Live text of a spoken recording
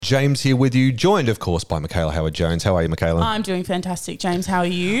James here with you, joined, of course, by Michaela Howard-Jones. How are you, Michaela? I'm doing fantastic, James. How are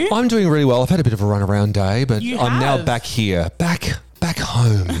you? I'm doing really well. I've had a bit of a run around day, but I'm now back here, back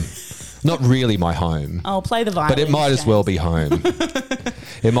home. Not really my home. I'll play the violin. But it might as well be home.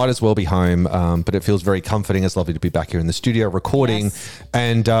 It might as well be home, but it feels very comforting. It's lovely to be back here in the studio recording. Yes.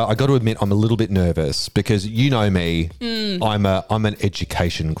 And I got to admit, I'm a little bit nervous because you know me, I'm an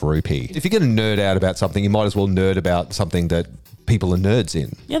education groupie. If you're going to nerd out about something, you might as well nerd about something that people are nerds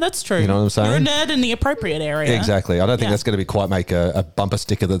in. Yeah, that's true. You know what I'm saying? You're a nerd in the appropriate area. Exactly. I don't think that's going to be quite make a bumper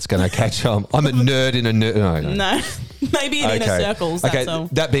sticker that's going to catch on. I'm a nerd in a nerd. No. Maybe in inner circles. That's all.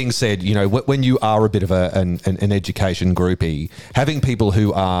 That being said, you know, when you are a bit of an education groupie, having people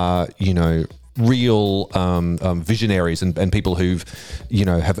who are, you know, real visionaries and people who've, you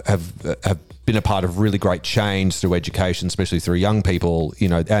know, have been a part of really great change through education, especially through young people. You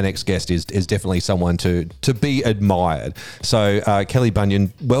know, our next guest is definitely someone to be admired. So Kelly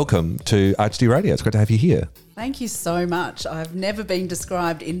Bunyan, welcome to RHD Radio. It's great to have you here. Thank you so much. I've never been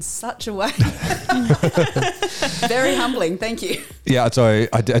described in such a way. Very humbling. Thank you. Yeah, so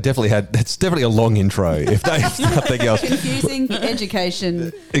I definitely that's definitely a long intro, if nothing else. Confusing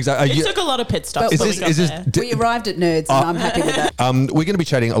education. Exactly. It took a lot of pit stops. We arrived at nerds, and I'm happy with that. We're going to be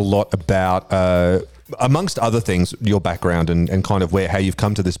chatting a lot about amongst other things, your background and kind of how you've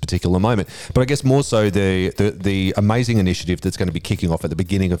come to this particular moment. But I guess more so the amazing initiative that's going to be kicking off at the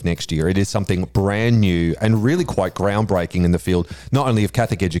beginning of next year. It is something brand new and really quite groundbreaking in the field, not only of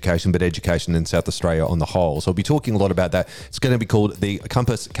Catholic education, but education in South Australia on the whole. So we'll be talking a lot about that. It's going to be called the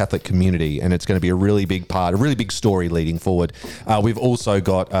Compass Catholic Community, and it's going to be a really big part, a really big story leading forward. We've also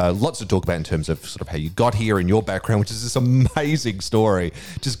got lots to talk about in terms of sort of how you got here and your background, which is this amazing story.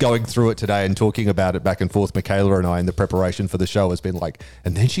 Just going through it today and talking about it back and forth, Michaela and I, in the preparation for the show, has been like,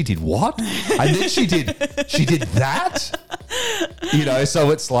 and then she did what? And then she did that? You know, so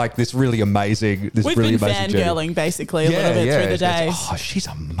it's like this really amazing, We've been fangirling basically a little bit through the days. Oh, she's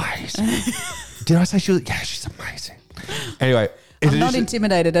amazing. Did I say she was? Yeah, she's amazing. Anyway. I'm not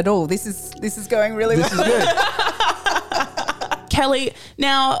intimidated at all. This is going really well. This is good. Kelly,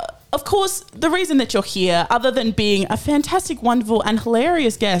 now, of course, the reason that you're here, other than being a fantastic, wonderful, and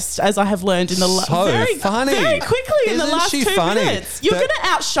hilarious guest, as I have learned in the very quickly in the last 2 minutes, you're going to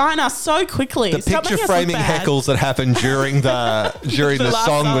outshine us so quickly. The picture framing heckles that happened during the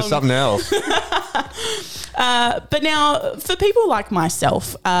song was something else. But now, for people like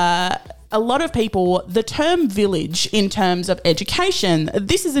myself, a lot of people, the term village in terms of education,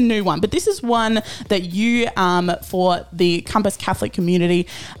 this is a new one, but this is one that you, for the Compass Catholic Community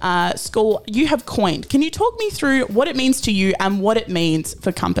School, you have coined. Can you talk me through what it means to you and what it means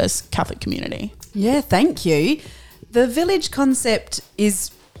for Compass Catholic Community? Yeah, thank you. The village concept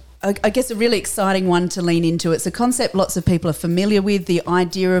is, I guess, a really exciting one to lean into. It's a concept lots of people are familiar with, the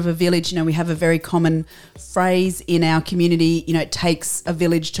idea of a village. You know, we have a very common phrase in our community, you know, it takes a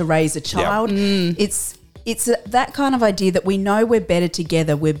village to raise a child. Yep. It's that kind of idea that we know we're better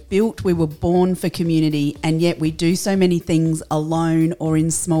together. We were born for community, and yet we do so many things alone or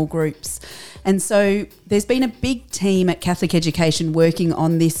in small groups. And so there's been a big team at Catholic Education working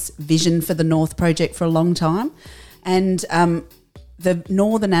on this vision for the North Project for a long time. And the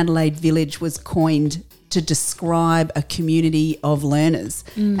Northern Adelaide Village was coined to describe a community of learners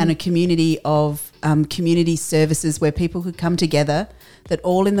and a community of community services where people could come together, that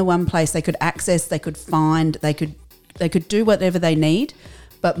all in the one place they could access, they could find, they could do whatever they need,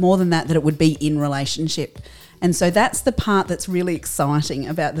 but more than that it would be in relationship. And so that's the part that's really exciting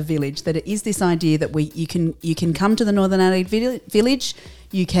about the village, that it is this idea that you can come to the Northern Adelaide Village,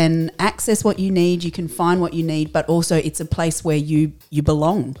 you can access what you need, you can find what you need, but also it's a place where you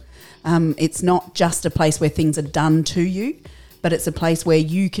belong. It's not just a place where things are done to you, but it's a place where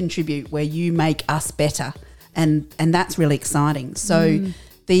you contribute, where you make us better. And that's really exciting. So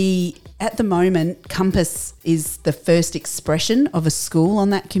at the moment, Compass is the first expression of a school on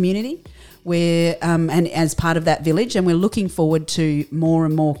that community, where and as part of that village, and we're looking forward to more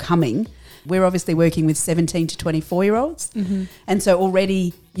and more coming. We're obviously working with 17 to 24-year-olds. Mm-hmm. And so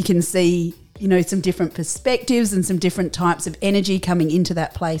already you can see, you know, some different perspectives and some different types of energy coming into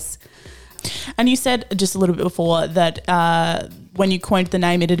that place. And you said just a little bit before that when you coined the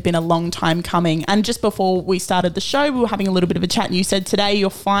name, it had been a long time coming. And just before we started the show, we were having a little bit of a chat, and you said today you're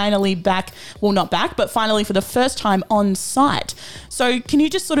finally back, well, not back, but finally for the first time on site. So can you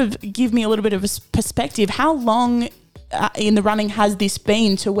just sort of give me a little bit of a perspective? How long in the running has this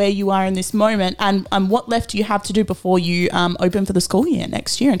been to where you are in this moment, and what left do you have to do before you open for the school year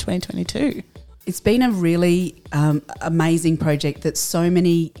next year in 2022? It's been a really amazing project that so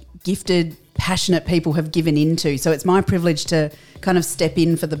many gifted passionate people have given into. So it's my privilege to kind of step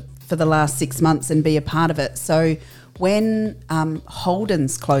in for the last 6 months and be a part of it. So when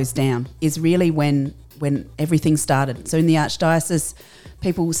Holden's closed down is really when everything started. So in the Archdiocese,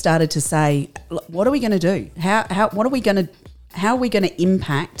 people started to say, what are we going to do? How are we going to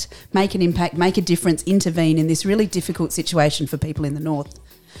impact, make a difference, intervene in this really difficult situation for people in the North?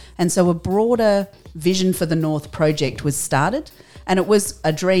 And so a broader vision for the North project was started, and it was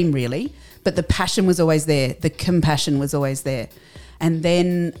a dream really, but the passion was always there. The compassion was always there. And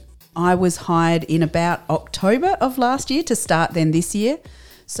then I was hired in about October of last year to start then this year.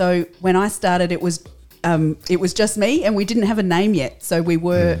 So when I started, it was just me, and we didn't have a name yet. So we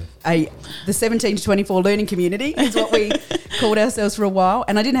were the 17 to 24 learning community is what we called ourselves for a while.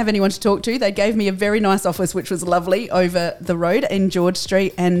 And I didn't have anyone to talk to. They gave me a very nice office, which was lovely, over the road in George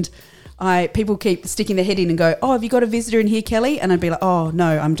Street. And people keep sticking their head in and go, oh, have you got a visitor in here, Kelly? And I'd be like, oh,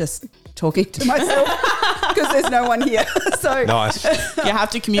 no, I'm just talking to myself because there's no one here. So Nice. You have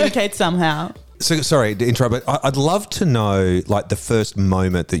to communicate somehow. So sorry to interrupt, but I'd love to know like the first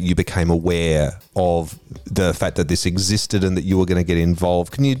moment that you became aware of the fact that this existed and that you were going to get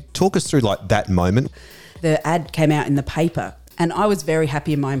involved. Can you talk us through like that moment? The ad came out in the paper, and I was very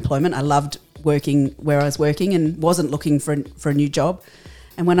happy in my employment. I loved working where I was working and wasn't looking for a new job.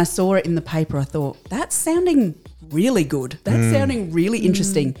 And when I saw it in the paper, I thought, that's sounding really good. That's sounding really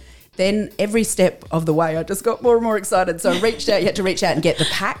interesting. Then every step of the way, I just got more and more excited. So I reached out. You had to reach out and get the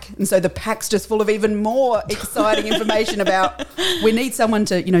pack. And so the pack's just full of even more exciting information about we need someone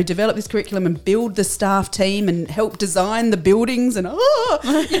to, develop this curriculum and build the staff team and help design the buildings. And,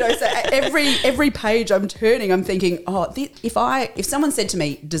 so every page I'm turning, I'm thinking, if someone said to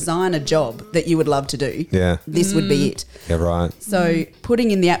me, design a job that you would love to do, this would be it. Yeah, right. So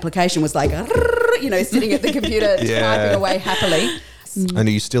putting in the application was like, sitting at the computer, typing away happily. And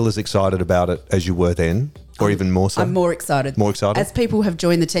are you still as excited about it as you were then, or even more so? I'm more excited. More excited? As people have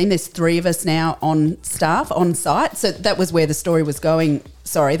joined the team, there's 3 of us now on staff, on site. So that was where the story was going.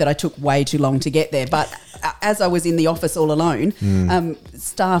 Sorry that I took way too long to get there. But as I was in the office all alone,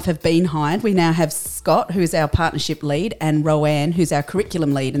 staff have been hired. We now have Scott, who's our partnership lead, and Roanne, who's our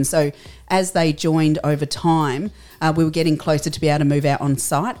curriculum lead. And so as they joined over time, we were getting closer to be able to move out on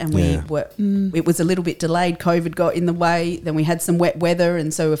site, and it was a little bit delayed. COVID got in the way. Then we had some wet weather,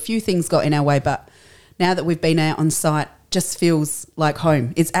 and so a few things got in our way. But now that we've been out on site, just feels like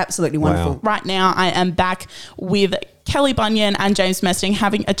home. It's absolutely wonderful. Wow. Right now, I am back with Kelly Bunyan and James Mesting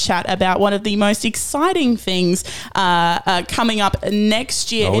having a chat about one of the most exciting things coming up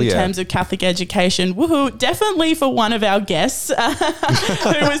next year terms of Catholic education. Woohoo! Definitely for one of our guests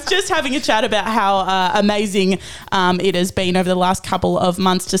who was just having a chat about how amazing it has been over the last couple of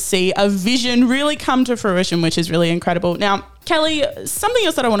months to see a vision really come to fruition, which is really incredible. Now, Kelly, something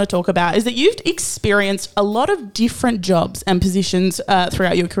else that I want to talk about is that you've experienced a lot of different jobs and positions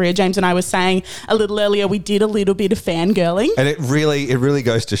throughout your career. James and I were saying a little earlier, we did a little bit of fangirling. And it really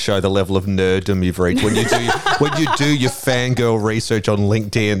goes to show the level of nerddom you've reached when you do your fangirl research on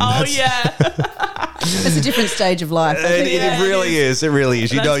LinkedIn. Oh, yeah. It's a different stage of life. It really is. It really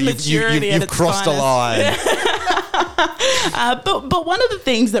is. You've crossed a line. But one of the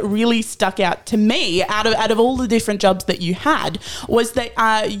things that really stuck out to me out of all the different jobs that you had was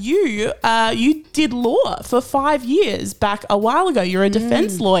that you did law for 5 years back a while ago. You're a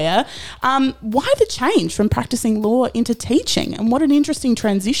defence lawyer. Why the change from practicing law into teaching, and what an interesting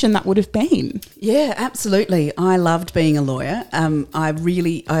transition that would have been? Yeah, absolutely. I loved being a lawyer.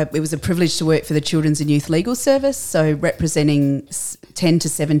 It was a privilege to work for the Children's and Youth Legal Service, so representing 10 to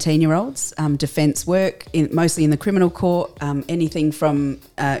 17-year-olds, defence work, mostly in the criminal court, anything from,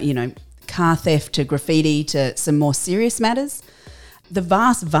 car theft to graffiti to some more serious matters. The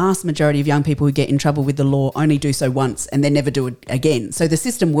vast majority of young people who get in trouble with the law only do so once and then never do it again. So the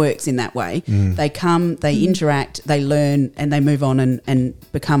system works in that way. They come, they interact, they learn, and they move on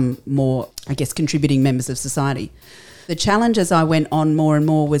and become more, I guess, contributing members of society. The challenge as I went on more and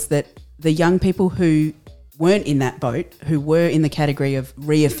more was that the young people who weren't in that boat, who were in the category of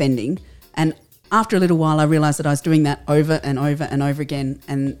reoffending, and after a little while I realised that I was doing that over and over and over again.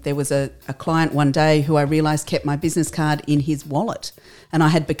 And there was a client one day who I realised kept my business card in his wallet, and I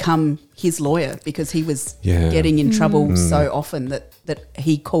had become his lawyer because he was getting in trouble so often that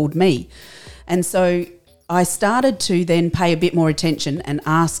he called me. And so I started to then pay a bit more attention and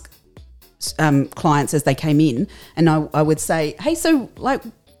ask clients as they came in, and I would say, hey, so like,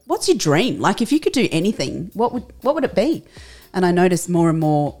 what's your dream? Like, if you could do anything, what would it be? And I noticed more and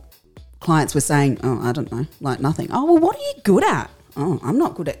more clients were saying, oh, I don't know, like nothing. Oh, well, what are you good at? Oh, I'm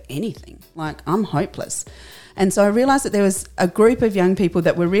not good at anything. Like, I'm hopeless. And so I realised that there was a group of young people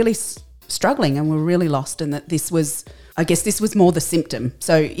that were really struggling and were really lost, and that this was more the symptom.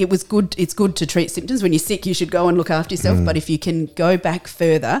 So it's good to treat symptoms. When you're sick, you should go and look after yourself. But if you can go back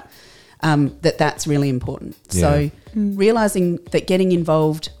further, that's really important. Yeah. So realising that getting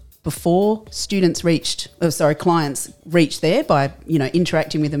involved before clients reach there by,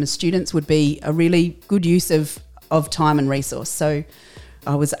 interacting with them as students would be a really good use of time and resource. So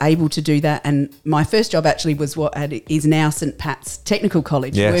I was able to do that, and my first job actually was what is now St Pat's Technical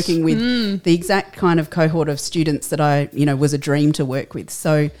College, Yes. working with the exact kind of cohort of students that I, was a dream to work with.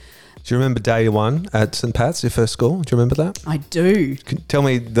 So Do you remember day one at St Pat's, your first school? Do you remember that? I do. Tell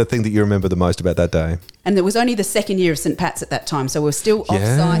me the thing that you remember the most about that day. And it was only the second year of St Pat's at that time, so we were still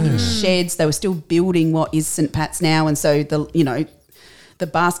off-site in sheds. They were still building what is St Pat's now, and so the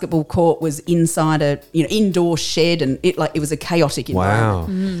basketball court was inside a indoor shed, and it was a chaotic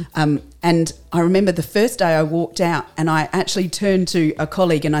environment. Wow. And I remember the first day I walked out, and I actually turned to a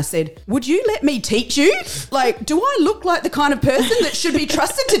colleague and I said, "Would you let me teach you? Like, do I look like the kind of person that should be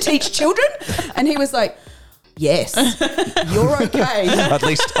trusted to teach children?" And he was like, "Yes, you're okay. At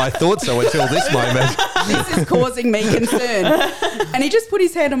least I thought so until this moment. This is causing me concern." And he just put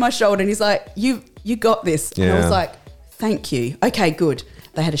his hand on my shoulder and he's like, you got this. And I Yeah. was like, "Thank you. Okay, good."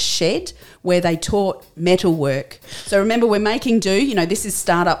 They had a shed where they taught metal work. So remember, we're making do. This is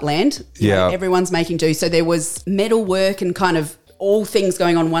startup land. Everyone's making do. So there was metal work and kind of all things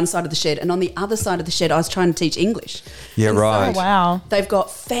going on one side of the shed. And on the other side of the shed, I was trying to teach English. Yeah, And right. Oh, wow. They've got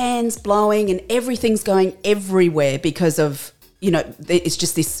fans blowing and everything's going everywhere because of, it's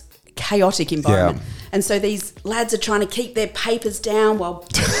just this chaotic environment. Yeah. And so these lads are trying to keep their papers down while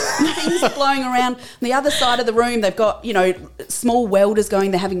things are blowing around. On the other side of the room, they've got, small welders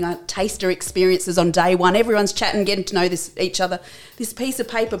going. They're having taster experiences on day one. Everyone's chatting, getting to know each other. This piece of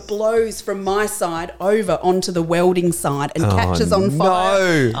paper blows from my side over onto the welding side and catches on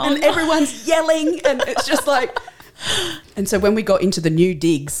fire. no. And everyone's yelling, and it's just like... And so when we got into the new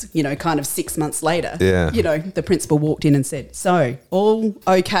digs, kind of 6 months later, the principal walked in and said, "So, all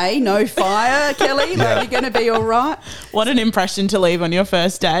okay? No fire, Kelly? You're going to be all right?" What an impression to leave on your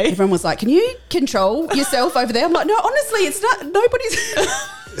first day. Everyone was like, "Can you control yourself over there?" I'm like, "No, honestly, it's not, nobody's..."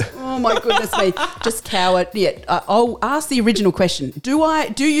 Oh my goodness me. Just coward. Yeah, I'll ask the original question.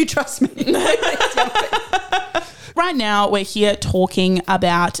 Do you trust me? Right now, we're here talking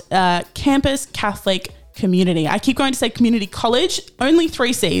about campus Catholic community. I keep going to say community college, only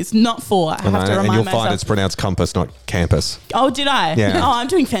 3 C's, not 4. I have to remind and you'll myself. find it's pronounced compass, not campus. Oh, did I? Yeah. Oh, I'm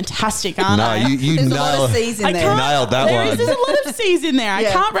doing fantastic, aren't I? you There's a lot of nailed, C's in I there. can't- nailed that one. There's a lot of C's in there. I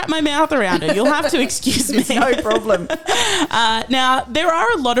Yeah. can't wrap my mouth around it. You'll have to excuse me. No problem. Now, there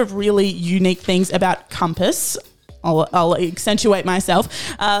are a lot of really unique things about Compass. I'll accentuate myself,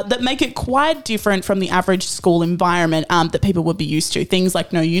 that make it quite different from the average school environment that people would be used to. Things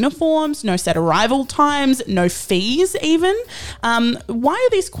like no uniforms, no set arrival times, no fees even. Why are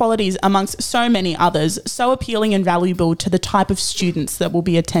these qualities, amongst so many others, so appealing and valuable to the type of students that will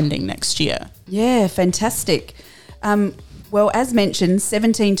be attending next year? Yeah, fantastic. Well, as mentioned,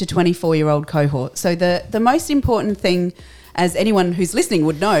 17 to 24-year-old cohort. So the most important thing, as anyone who's listening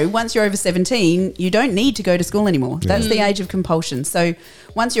would know, once you're over 17, you don't need to go to school anymore. That's the age of compulsion. So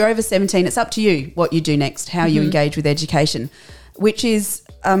once you're over 17, it's up to you what you do next, how you engage with education, which is,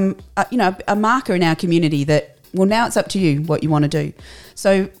 a marker in our community that, well, now it's up to you what you want to do.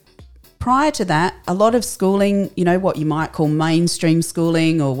 So prior to that, a lot of schooling, what you might call mainstream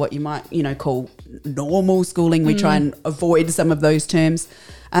schooling or what you might, call normal schooling, we try and avoid some of those terms.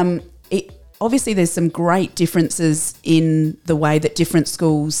 Obviously, there's some great differences in the way that different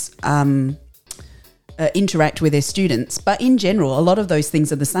schools interact with their students. But in general, a lot of those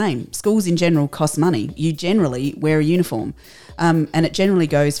things are the same. Schools in general cost money. You generally wear a uniform. And it generally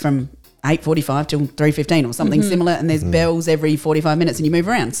goes from 8:45 till 3:15 or something similar, and there's bells every 45 minutes and you move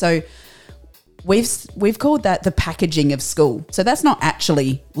around. So we've called that the packaging of school. So that's not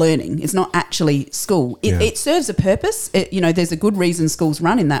actually learning. It's not actually school. It serves a purpose. There's a good reason schools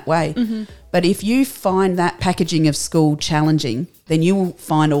run in that way. But if you find that packaging of school challenging, then you will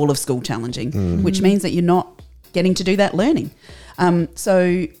find all of school challenging, which means that you're not getting to do that learning.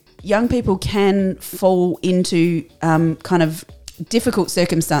 So young people can fall into kind of difficult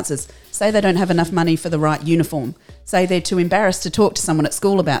circumstances. Say they don't have enough money for the right uniform. Say they're too embarrassed to talk to someone at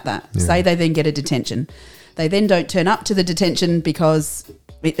school about that. Yeah. Say they then get a detention. They then don't turn up to the detention because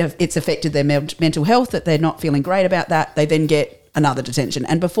it's affected their mental health, that they're not feeling great about that. They then get another detention.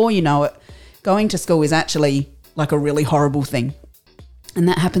 And before you know it, going to school is actually like a really horrible thing. And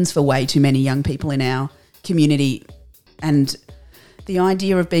that happens for way too many young people in our community. And the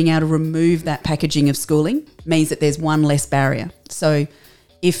idea of being able to remove that packaging of schooling means that there's one less barrier. So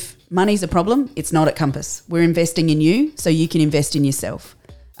if money's a problem, it's not at Compass. We're investing in you so you can invest in yourself.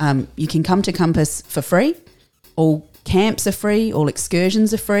 You can come to Compass for free. All camps are free. All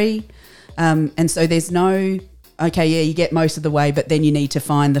excursions are free. And so there's no, okay, yeah, you get most of the way, but then you need to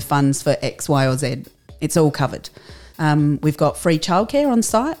find the funds for X, Y, or Z. It's all covered. We've got free childcare on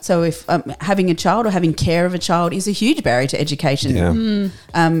site. So if having a child or having care of a child is a huge barrier to education. Yeah.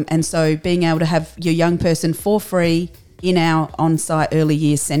 And so being able to have your young person for free in our on-site early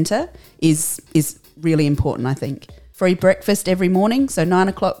years centre is really important, I think. Free breakfast every morning. So 9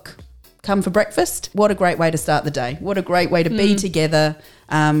 o'clock, come for breakfast. What a great way to start the day. What a great way to be together,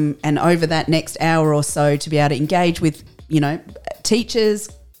 and over that next hour or so to be able to engage with, teachers,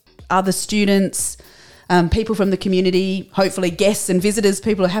 other students, people from the community, hopefully guests and visitors.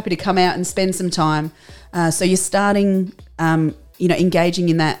 People are happy to come out and spend some time. So you're starting, engaging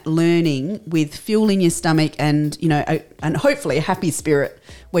in that learning with fuel in your stomach and, and hopefully a happy spirit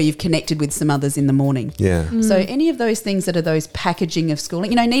where you've connected with some others in the morning. Yeah. So any of those things that are those packaging of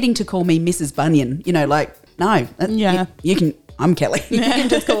schooling, needing to call me Mrs. Bunyan, no. Yeah. You can, I'm Kelly. You can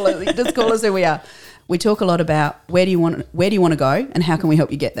just call us who we are. We talk a lot about where do you want to go and how can we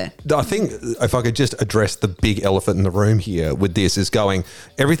help you get there? I think if I could just address the big elephant in the room here with this is going,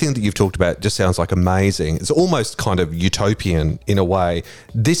 everything that you've talked about just sounds like amazing. It's almost kind of utopian in a way.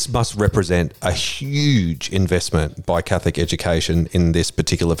 This must represent a huge investment by Catholic education in this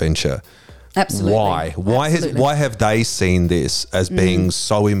particular venture. Absolutely. Why? Absolutely. Why have they seen this as being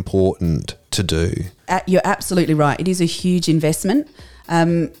so important to do? You're absolutely right. It is a huge investment.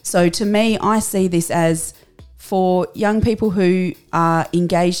 So to me, I see this as for young people who are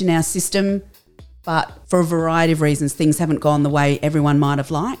engaged in our system, but for a variety of reasons, things haven't gone the way everyone might have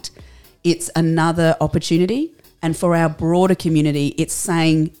liked. It's another opportunity. And for our broader community, it's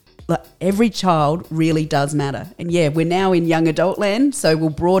saying, look, every child really does matter. And yeah, we're now in young adult land, so we'll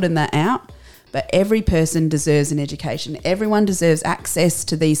broaden that out. But every person deserves an education. Everyone deserves access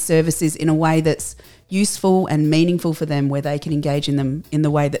to these services in a way that's useful and meaningful for them, where they can engage in them in the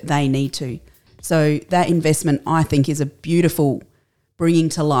way that they need to. So that investment, I think, is a beautiful bringing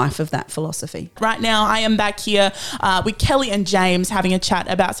to life of that philosophy. Right now, I am back here with Kelly and James having a chat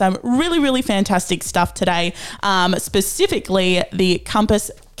about some really, really fantastic stuff today, specifically the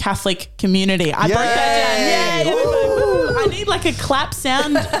Compass Catholic community. I broke that down. Yay! I need like a clap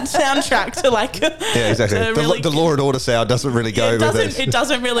soundtrack to like. Yeah, exactly. Really, the Law and Order sound doesn't really go with it. It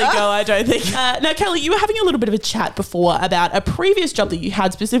doesn't really go, I don't think. Now, Kelly, you were having a little bit of a chat before about a previous job that you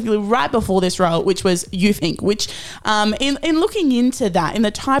had specifically right before this role, which was Youth Inc., which in looking into that, in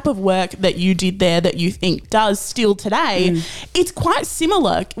the type of work that you did there that Youth Inc. does still today, it's quite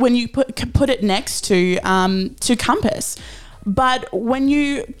similar when you put it next to Compass. But when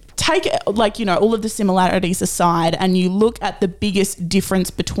you take all of the similarities aside and you look at the biggest difference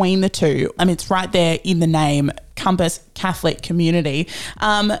between the two, I mean, it's right there in the name, Compass Catholic Community.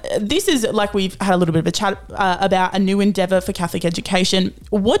 This is, like we've had a little bit of a chat about, a new endeavour for Catholic education.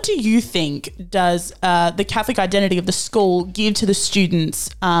 What do you think does the Catholic identity of the school give to the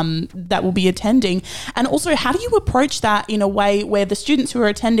students that will be attending? And also, how do you approach that in a way where the students who are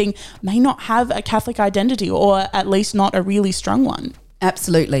attending may not have a Catholic identity, or at least not a really strong one?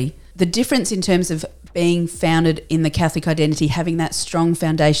 Absolutely. The difference in terms of being founded in the Catholic identity, having that strong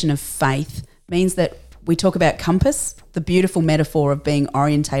foundation of faith, means that we talk about compass, the beautiful metaphor of being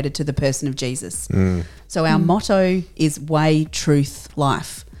orientated to the person of Jesus. So our motto is way, truth,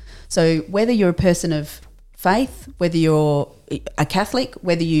 life. So whether you're a person of faith, whether you're a Catholic,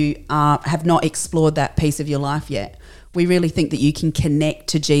 whether you have not explored that piece of your life yet, we really think that you can connect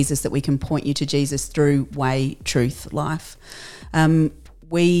to Jesus, that we can point you to Jesus through way, truth, life.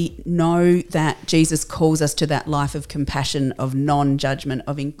 We know that Jesus calls us to that life of compassion, of non-judgment,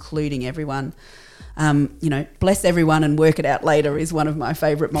 of including everyone. Bless everyone and work it out later is one of my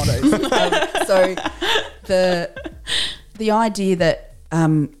favourite mottos. So the idea that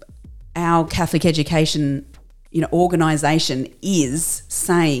our Catholic education, organisation is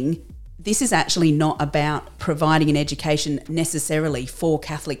saying this is actually not about providing an education necessarily for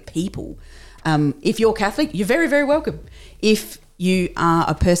Catholic people. If you're Catholic, you're very, very welcome. If you are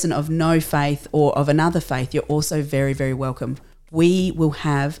a person of no faith or of another faith, you're also very, very welcome. We will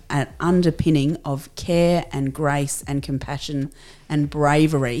have an underpinning of care and grace and compassion and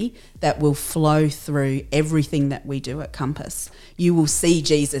bravery that will flow through everything that we do at Compass. You will see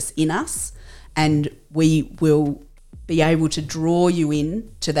Jesus in us, and we will be able to draw you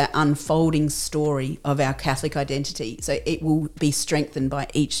in to that unfolding story of our Catholic identity. So it will be strengthened by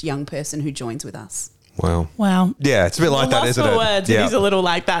each young person who joins with us. Wow. Wow. Yeah, it's a bit like that, isn't it? Words. Yeah. It is a little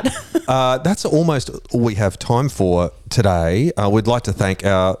like that. That's almost all we have time for today. We'd like to thank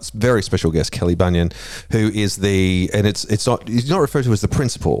our very special guest, Kelly Bunyan, who is he's not referred to as the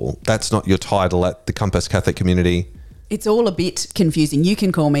principal. That's not your title at the Compass Catholic Community. It's all a bit confusing. You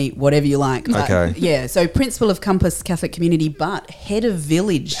can call me whatever you like. But Okay. Yeah, so principal of Compass Catholic Community, but head of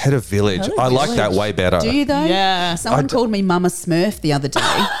village. Head of village. Head of I like that village. way better. Do you though? Yeah. Someone called me Mama Smurf the other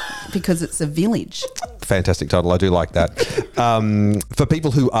day because it's a village. Fantastic title. I do like that. For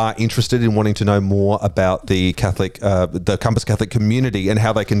people who are interested in wanting to know more about the Compass Catholic Community and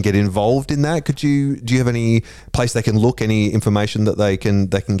how they can get involved in that, do you have any place they can look, any information that they can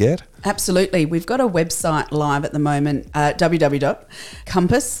get? Absolutely. We've got a website live at the moment,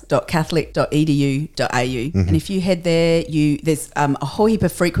 www.compass.catholic.edu.au. And if you head there, there's a whole heap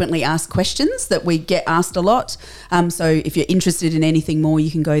of frequently asked questions that we get asked a lot. So if you're interested in anything more,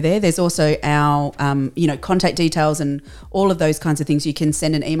 you can go there. There's also our contact details and all of those kinds of things. You can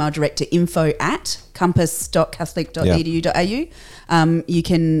send an email direct to info@compass.catholic.edu.au. You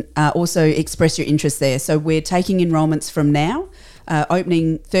can also express your interest there. So we're taking enrolments from now.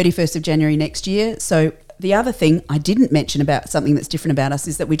 Opening 31st of January next year. So the other thing I didn't mention about something that's different about us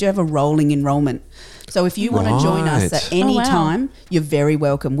is that we do have a rolling enrolment. So if you want to join us at any time, you're very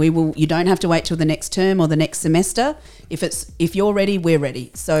welcome. You don't have to wait till the next term or the next semester. If you're ready, we're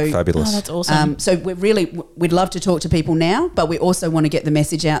ready. So Fabulous. Oh, that's awesome. So we'd love to talk to people now, but we also want to get the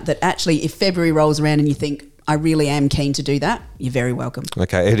message out that actually if February rolls around and you think, I really am keen to do that, you're very welcome.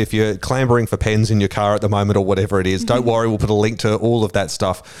 Okay, and if you're clambering for pens in your car at the moment or whatever it is, don't worry, we'll put a link to all of that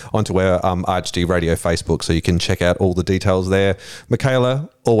stuff onto our RHD Radio Facebook so you can check out all the details there. Michaela,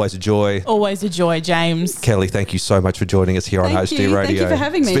 always a joy. Always a joy, James. Kelly, thank you so much for joining us here on Thank RHD you. Radio. Thank you for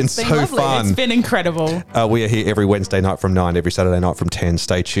having me. It's been so lovely. fun. It's been incredible. We are here every Wednesday night from 9, every Saturday night from 10.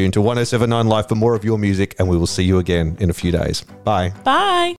 Stay tuned to 107.9 Live for more of your music, and we will see you again in a few days. Bye. Bye.